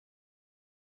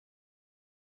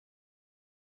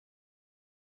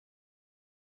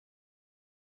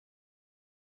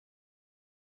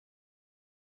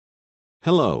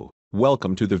Hello,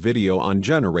 welcome to the video on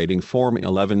generating Form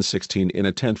 1116 in a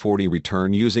 1040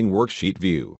 return using Worksheet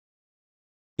View.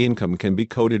 Income can be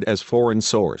coded as foreign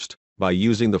sourced by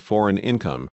using the foreign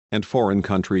income and foreign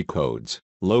country codes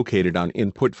located on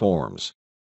input forms.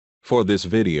 For this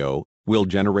video, we'll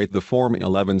generate the Form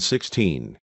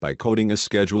 1116 by coding a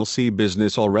Schedule C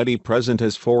business already present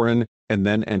as foreign, and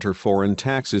then enter foreign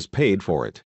taxes paid for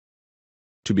it.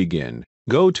 To begin,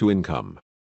 go to Income.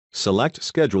 Select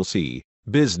Schedule C,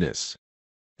 Business.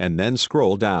 And then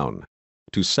scroll down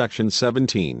to Section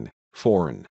 17,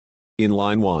 Foreign. In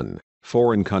line 1,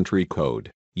 Foreign Country Code,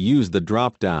 use the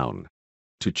drop-down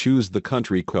to choose the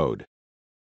country code.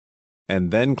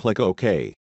 And then click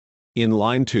OK. In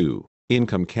line 2,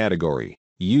 Income Category,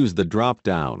 use the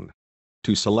drop-down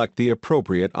to select the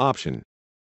appropriate option.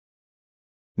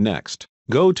 Next,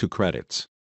 go to Credits.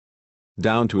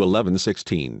 Down to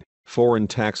 1116, Foreign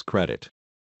Tax Credit.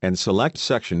 And select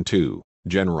Section 2,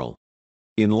 General.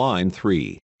 In line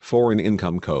 3, Foreign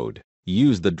Income Code,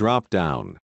 use the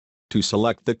drop-down to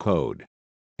select the code.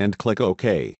 And click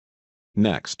OK.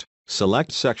 Next,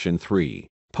 select Section 3,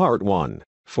 Part 1,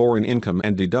 Foreign Income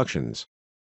and Deductions.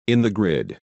 In the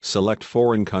grid, select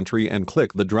Foreign Country and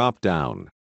click the drop-down.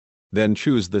 Then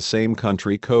choose the same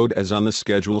country code as on the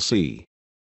Schedule C.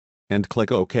 And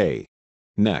click OK.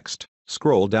 Next,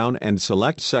 scroll down and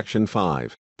select Section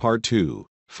 5, Part 2,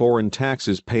 Foreign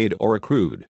Taxes Paid or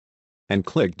Accrued. And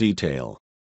click Detail.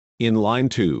 In line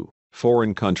 2,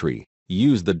 Foreign Country,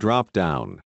 use the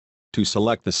drop-down to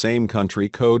select the same country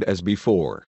code as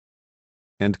before.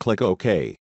 And click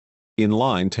OK. In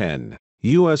line 10,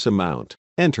 U.S. Amount,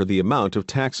 enter the amount of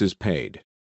taxes paid.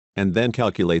 And then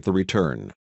calculate the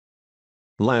return.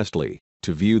 Lastly,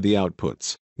 to view the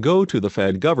outputs, go to the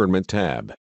Fed Government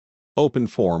tab. Open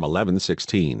Form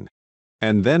 1116.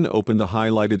 And then open the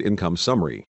highlighted Income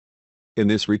Summary. In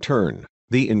this return,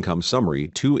 the Income Summary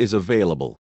 2 is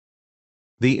available.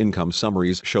 The Income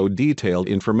Summaries show detailed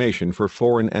information for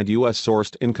foreign and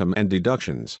U.S.-sourced income and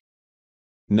deductions.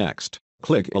 Next,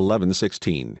 click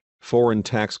 1116, Foreign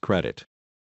Tax Credit,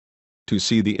 to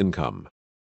see the income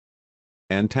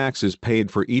and taxes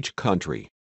paid for each country,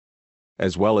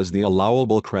 as well as the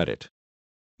allowable credit.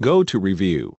 Go to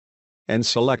Review and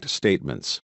select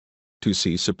Statements to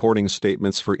see supporting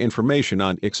statements for information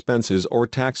on expenses or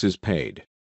taxes paid.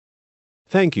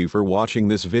 Thank you for watching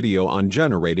this video on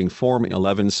generating Form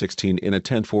 1116 in a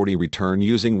 1040 return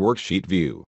using Worksheet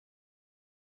View.